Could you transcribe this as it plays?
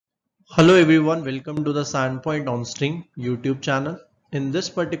Hello everyone, welcome to the SANPoint on String YouTube channel. In this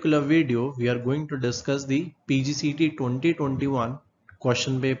particular video, we are going to discuss the PGCET 2021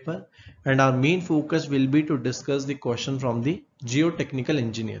 question paper, and our main focus will be to discuss the question from the Geotechnical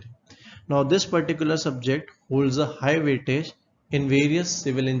Engineering. Now this particular subject holds a high weightage in various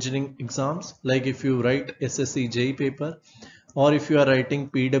civil engineering exams, like if you write SSC JEE paper, or if you are writing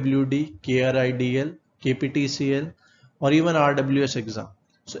PWD, KRIDL, KPTCL, or even RWS exam.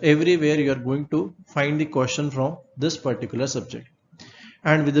 So everywhere you are going to find the question from this particular subject.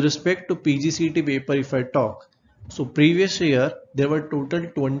 And with respect to PGCET paper, if I talk, so previous year there were total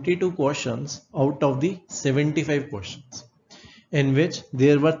 22 questions out of the 75 questions, in which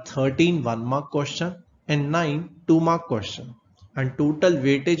there were 13 1-mark question and 9 2-mark question, and total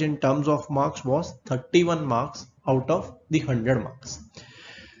weightage in terms of marks was 31 marks out of the 100 marks.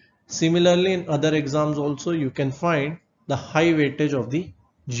 Similarly, in other exams also you can find the high weightage of the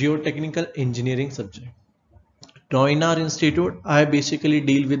Geotechnical Engineering subject. Now in our institute, I basically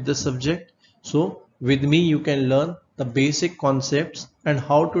deal with the subject. So with me you can learn the basic concepts and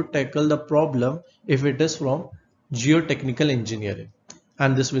how to tackle the problem if it is from Geotechnical Engineering.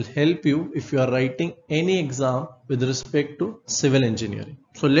 And this will help you if you are writing any exam with respect to civil engineering.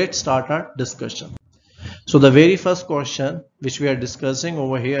 So let's start our discussion. So the very first question which we are discussing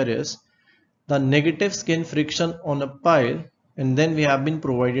over here is the negative skin friction on a pile, and then we have been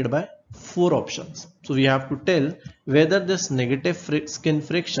provided by 4 options. So we have to tell whether this negative skin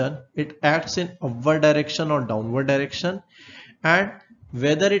friction, it acts in upward direction or downward direction, and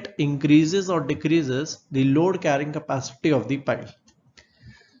whether it increases or decreases the load carrying capacity of the pile.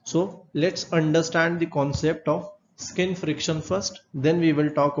 So let's understand the concept of skin friction first, then we will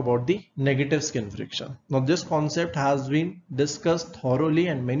talk about the negative skin friction. Now this concept has been discussed thoroughly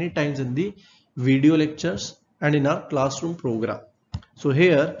and many times in the video lectures and in our classroom program. So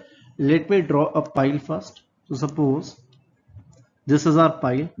here let me draw a pile first. So suppose this is our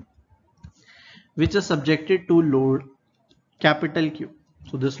pile which is subjected to load capital Q.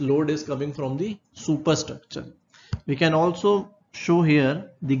 So this load is coming from the superstructure. We can also show here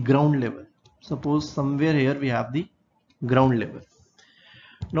the ground level. Suppose somewhere here we have the ground level.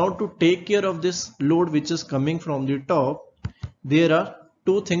 Now to take care of this load which is coming from the top, there are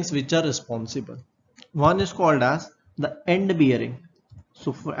two things which are responsible. One is called as the end bearing.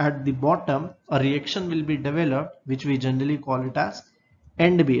 So at the bottom a reaction will be developed which we generally call it as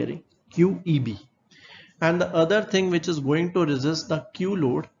end bearing, QEB. And the other thing which is going to resist the Q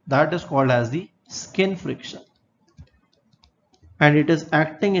load, that is called as the skin friction, and it is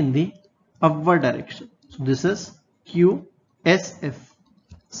acting in the upward direction. So this is QSF,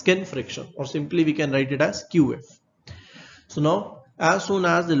 skin friction, or simply we can write it as QF. So now as soon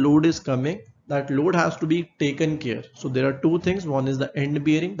as the load is coming, that load has to be taken care. So there are two things. One is the end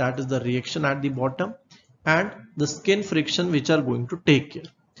bearing, that is the reaction at the bottom, and the skin friction which are going to take care.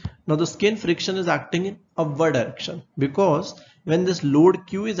 Now the skin friction is acting in upward direction because when this load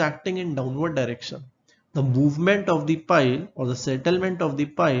Q is acting in downward direction, the movement of the pile or the settlement of the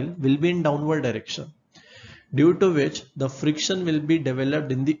pile will be in downward direction, due to which the friction will be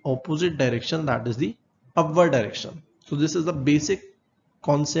developed in the opposite direction, that is the upward direction. So this is the basic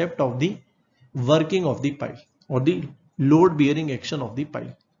concept of the working of the pile or the load bearing action of the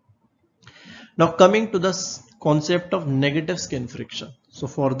pile. Now coming to the concept of negative skin friction. So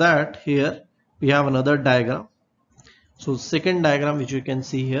for that, here we have another diagram. So second diagram which you can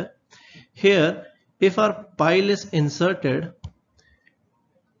see here. Here if our pile is inserted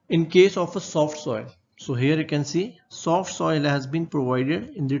in case of a soft soil. So here you can see soft soil has been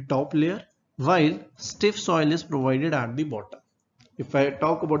provided in the top layer while stiff soil is provided at the bottom. If I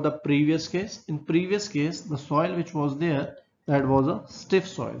talk about the previous case, in previous case the soil which was there, that was a stiff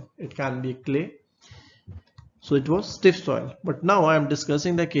soil. It can be clay. So it was stiff soil. But now I am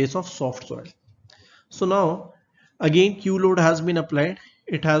discussing the case of soft soil. So now again Q load has been applied.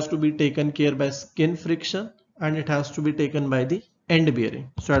 It has to be taken care by skin friction and it has to be taken by the end bearing.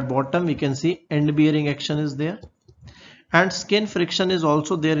 So at bottom we can see end bearing action is there and skin friction is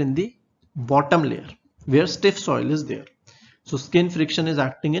also there in the bottom layer where stiff soil is there. So skin friction is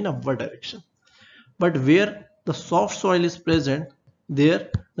acting in upward direction. But where the soft soil is present, there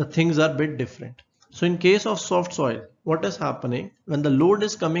the things are a bit different. So in case of soft soil, what is happening when the load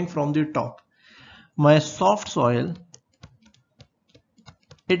is coming from the top, my soft soil,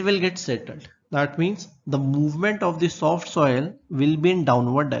 it will get settled. That means the movement of the soft soil will be in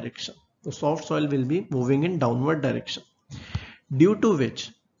downward direction. The soft soil will be moving in downward direction, due to which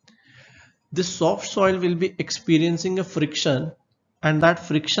this soft soil will be experiencing a friction and that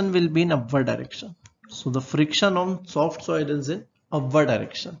friction will be in upward direction. So the friction on soft soil is in upward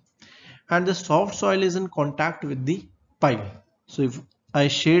direction. and the soft soil is in contact with the pile. So if I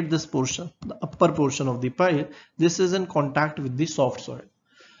shade this portion, the upper portion of the pile, this is in contact with the soft soil.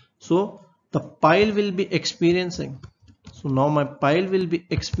 So the pile will be experiencing, so now my pile will be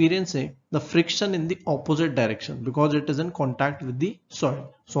experiencing the friction in the opposite direction because it is in contact with the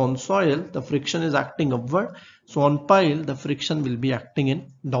soil. So on soil the friction is acting upward, so on pile the friction will be acting in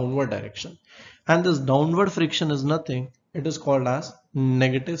downward direction, and this downward friction is nothing, it is called as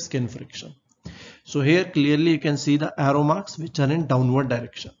negative skin friction. So here clearly you can see the arrow marks which are in downward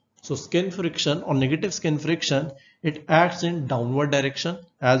direction. So skin friction or negative skin friction, it acts in downward direction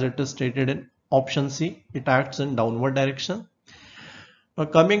as it is stated in option C, it acts in downward direction. Now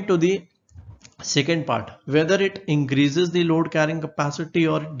coming to the second part, whether it increases the load carrying capacity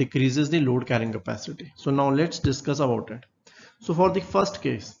or decreases the load carrying capacity. So now let's discuss about it. So for the first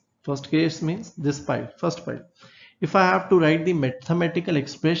case means this pile, first pile. If I have to write the mathematical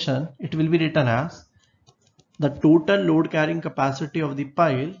expression, it will be written as the total load carrying capacity of the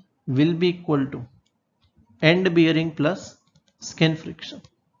pile will be equal to end bearing plus skin friction.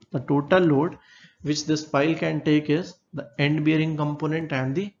 The total load which this pile can take is the end bearing component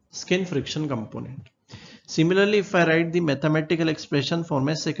and the skin friction component. Similarly, if I write the mathematical expression for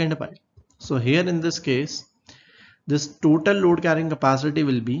my second pile, so here in this case, this total load carrying capacity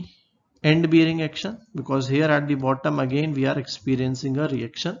will be end bearing action, because here at the bottom again we are experiencing a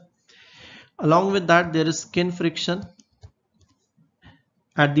reaction. Along with that there is skin friction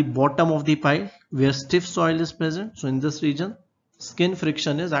at the bottom of the pile where stiff soil is present. So in this region skin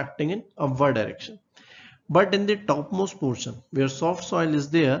friction is acting in upward direction. But in the topmost portion where soft soil is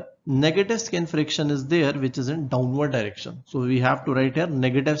there, negative skin friction is there which is in downward direction. So we have to write here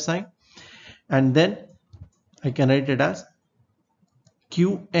negative sign, and then I can write it as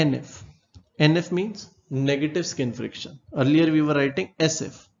QNF. NF means negative skin friction. Earlier we were writing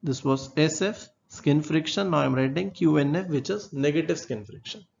SF. This was SF skin friction. Now I am writing QNF, which is negative skin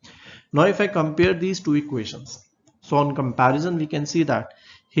friction. Now if I compare these two equations, so on comparison we can see that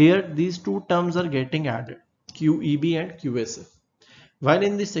here these two terms are getting added, QEB and QSF. While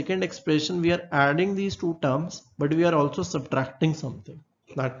in the second expression we are adding these two terms, but we are also subtracting something.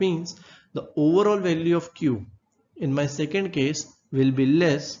 That means the overall value of Q in my second case will be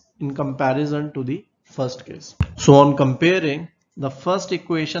less in comparison to the first case. So on comparing the first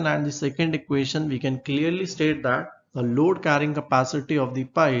equation and the second equation, we can clearly state that the load carrying capacity of the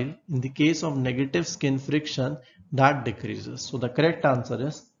pile in the case of negative skin friction, that decreases. So the correct answer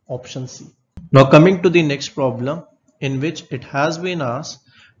is option C. Now coming to the next problem, in which it has been asked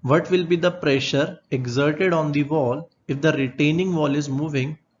what will be the pressure exerted on the wall if the retaining wall is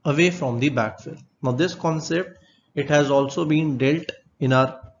moving away from the backfill. Now this concept, it has also been dealt in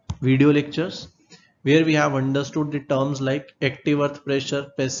our video lectures where we have understood the terms like active earth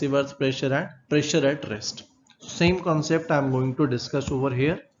pressure, passive earth pressure and pressure at rest. Same concept I am going to discuss over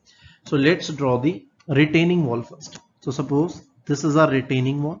here. So let's draw the retaining wall first. So suppose this is our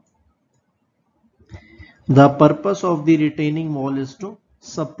retaining wall. The purpose of the retaining wall is to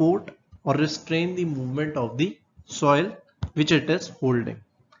support or restrain the movement of the soil which it is holding.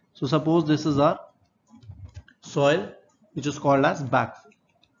 So suppose this is our soil which is called as backfill.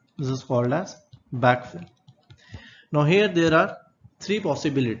 This is called as backfill. Now here there are three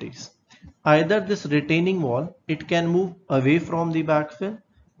possibilities. Either this retaining wall, it can move away from the backfill,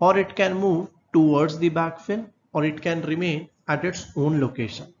 or it can move towards the backfill, or it can remain at its own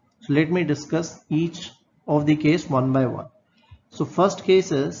location. So let me discuss each of the case one by one. So first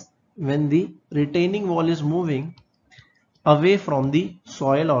case is when the retaining wall is moving away from the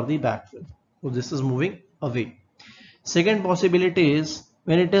soil or the backfill. So this is moving away. Second possibility is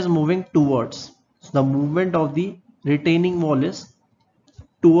when it is moving towards. So the movement of the retaining wall is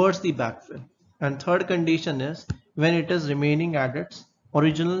towards the backfill. And third condition is when it is remaining at its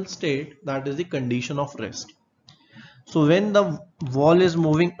original state, that is the condition of rest. So when the wall is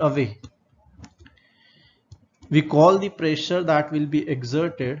moving away, we call the pressure that will be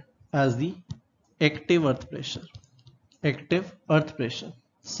exerted as the active earth pressure. Active earth pressure.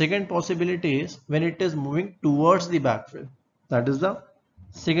 Second possibility is when it is moving towards the backfill. That is the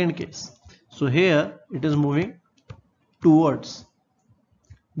second case. So here it is moving towards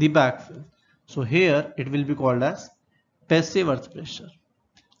the backfill. So here it will be called as passive earth pressure.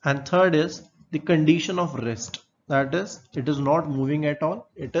 And third is the condition of rest. That is, it is not moving at all.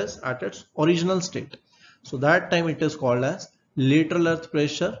 It is at its original state. So that time it is called as lateral earth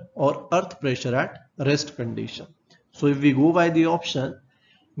pressure or earth pressure at rest condition. So if we go by the option,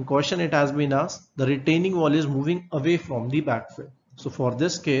 in question it has been asked the retaining wall is moving away from the backfill. So for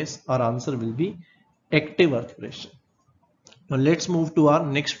this case our answer will be active earth pressure. Now let's move to our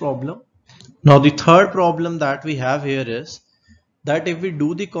next problem. Now the third problem that we have here is that if we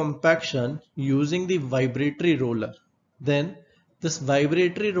do the compaction using the vibratory roller, then this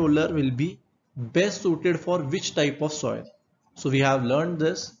vibratory roller will be best suited for which type of soil. So we have learned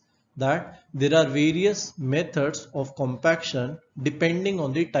this, that there are various methods of compaction depending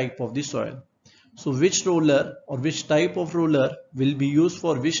on the type of the soil. So which roller or which type of roller will be used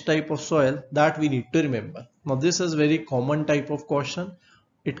for which type of soil, that we need to remember. Now this is very common type of question.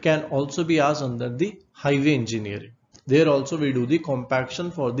 It can also be asked under the highway engineering. There also we do the compaction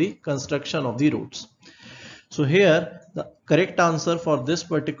for the construction of the roads. So here the correct answer for this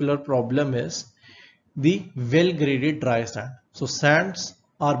particular problem is the well graded dry sand. So sands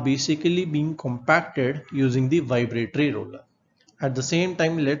are basically being compacted using the vibratory roller. At the same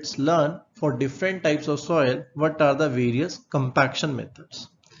time, let's learn for different types of soil what are the various compaction methods.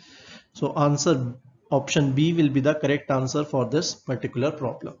 So answer option B will be the correct answer for this particular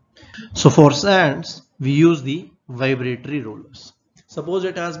problem. So for sands, we use the vibratory rollers. Suppose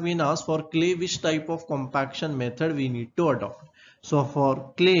it has been asked for clay which type of compaction method we need to adopt. So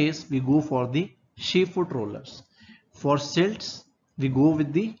for clays, we go for the sheep foot rollers. For silts, we go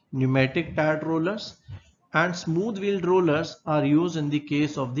with the pneumatic tired rollers, and smooth wheeled rollers are used in the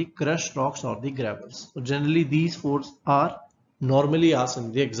case of the crushed rocks or the gravels. So generally these four are normally asked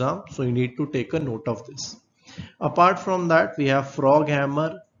in the exam, so you need to take a note of this. Apart from that, we have frog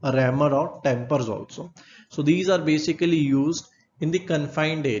hammer, a rammer or tempers also. So these are basically used in the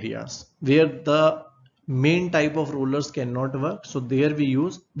confined areas where the main type of rollers cannot work. So there we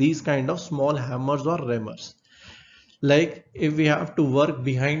use these kind of small hammers or rammers. Like if we have to work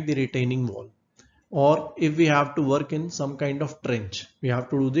behind the retaining wall, or if we have to work in some kind of trench, we have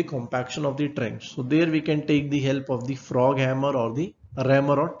to do the compaction of the trench. So there we can take the help of the frog hammer or the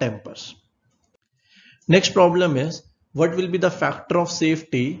rammer or tempers. Next problem is, what will be the factor of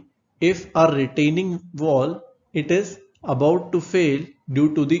safety if our retaining wall it is about to fail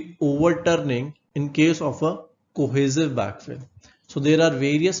due to the overturning in case of a cohesive backfill. So there are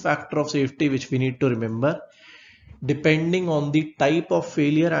various factors of safety which we need to remember depending on the type of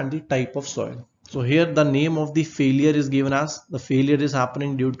failure and the type of soil. So here the name of the failure is given as the failure is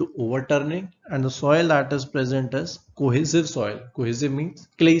happening due to overturning, and the soil that is present is cohesive soil. Cohesive means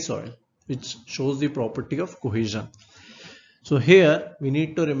clay soil, which shows the property of cohesion. So here we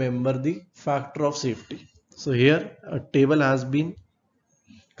need to remember the factor of safety. So here a table has been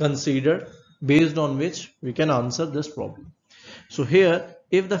considered based on which we can answer this problem. So here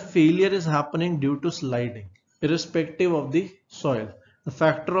if the failure is happening due to sliding, irrespective of the soil, the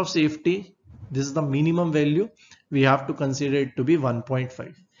factor of safety, this is the minimum value, we have to consider it to be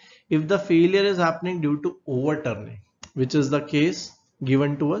 1.5. If the failure is happening due to overturning, which is the case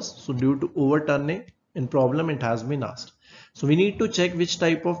given to us, so due to overturning in problem it has been asked. So we need to check which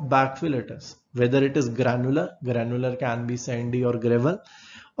type of backfill it is, whether it is granular can be sandy or gravel,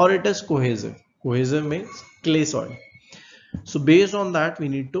 or it is cohesive. Cohesive means clay soil. So based on that we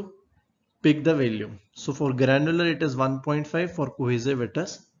need to pick the value. So for granular it is 1.5, for cohesive it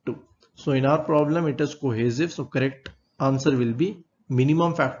is 2. So in our problem it is cohesive, so correct answer will be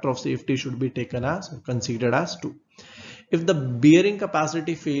minimum factor of safety should be taken as or considered as 2. If the bearing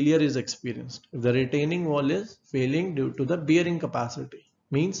capacity failure is experienced, if the retaining wall is failing due to the bearing capacity,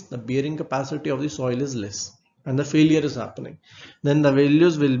 means the bearing capacity of the soil is less and the failure is happening, then the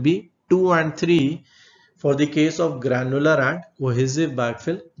values will be 2 and 3 for the case of granular and cohesive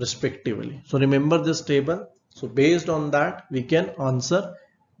backfill respectively. So remember this table. So based on that we can answer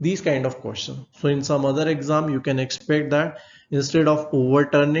these kind of questions. So in some other exam you can expect that instead of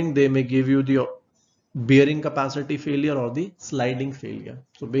overturning they may give you the bearing capacity failure or the sliding failure.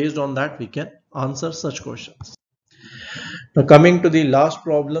 So based on that we can answer such questions. Now coming to the last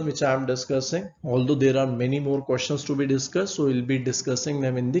problem which I am discussing, although there are many more questions to be discussed, so we'll be discussing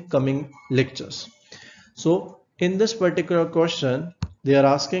them in the coming lectures. So in this particular question they are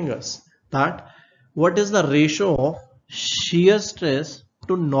asking us that what is the ratio of shear stress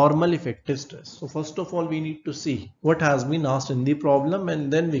to normal effective stress. So first of all we need to see what has been asked in the problem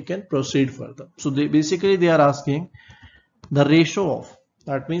and then we can proceed further. So they are asking the ratio of,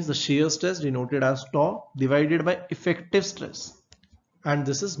 that means the shear stress denoted as tau divided by effective stress, and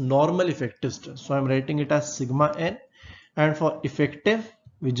this is normal effective stress. So I'm writing it as sigma n, and for effective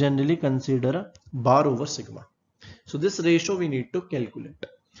we generally consider a bar over sigma. So this ratio we need to calculate.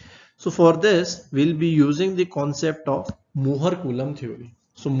 So for this we'll be using the concept of Mohr-Coulomb theory.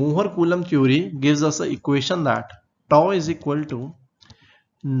 So Mohr-Coulomb theory gives us an equation that tau is equal to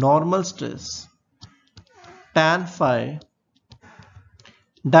normal stress tan phi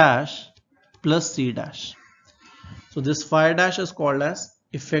dash plus c dash. So this phi dash is called as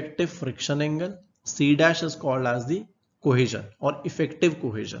effective friction angle. C dash is called as the cohesion or effective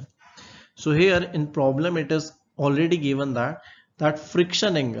cohesion. So here in problem it is already given that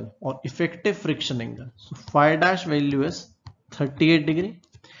friction angle or effective friction angle. So phi dash value is 38 degree,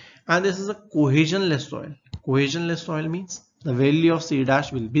 and this is a cohesionless soil. Cohesionless soil means the value of C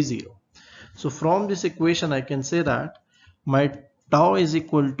dash will be 0. So from this equation I can say that my tau is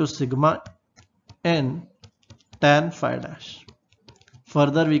equal to sigma n tan phi dash.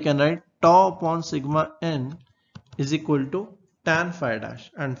 Further we can write tau upon sigma n is equal to tan phi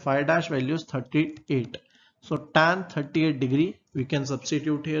dash, and phi dash value is 38. So tan 38 degree, we can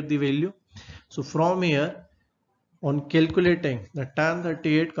substitute here the value. So from here on calculating, the tan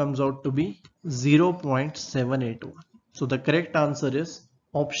 38 comes out to be 0.781. So the correct answer is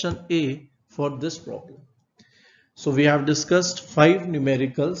option A for this problem. So we have discussed 5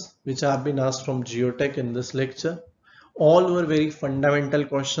 numericals which have been asked from Geotech in this lecture. All were very fundamental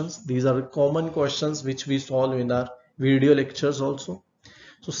questions. These are common questions which we solve in our video lectures also.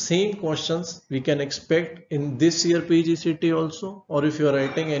 So same questions we can expect in this year PGCET also, or if you are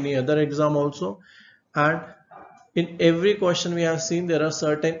writing any other exam also. And in every question we have seen there are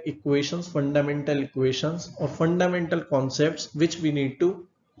certain equations, fundamental equations or fundamental concepts which we need to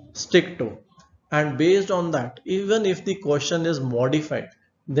stick to. And based on that, even if the question is modified,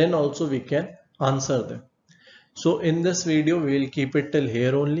 then also we can answer them. So in this video we will keep it till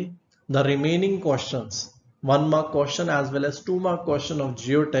here only. The remaining questions, 1 mark question as well as 2 mark question of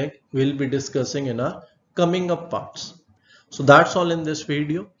Geotech, we will be discussing in our coming up parts. So that's all in this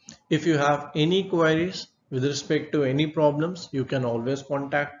video. If you have any queries with respect to any problems, you can always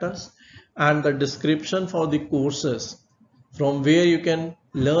contact us, and the description for the courses from where you can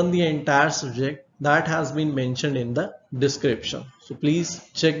learn the entire subject, that has been mentioned in the description. So please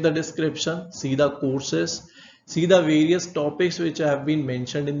check the description, see the courses, see the various topics which have been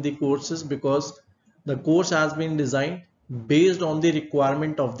mentioned in the courses, because the course has been designed based on the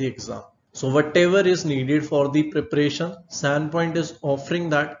requirement of the exam. So whatever is needed for the preparation, SANPoint is offering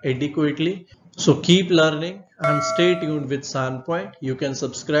that adequately. So keep learning and stay tuned with SANPoint. You can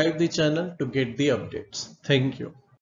subscribe the channel to get the updates. Thank you.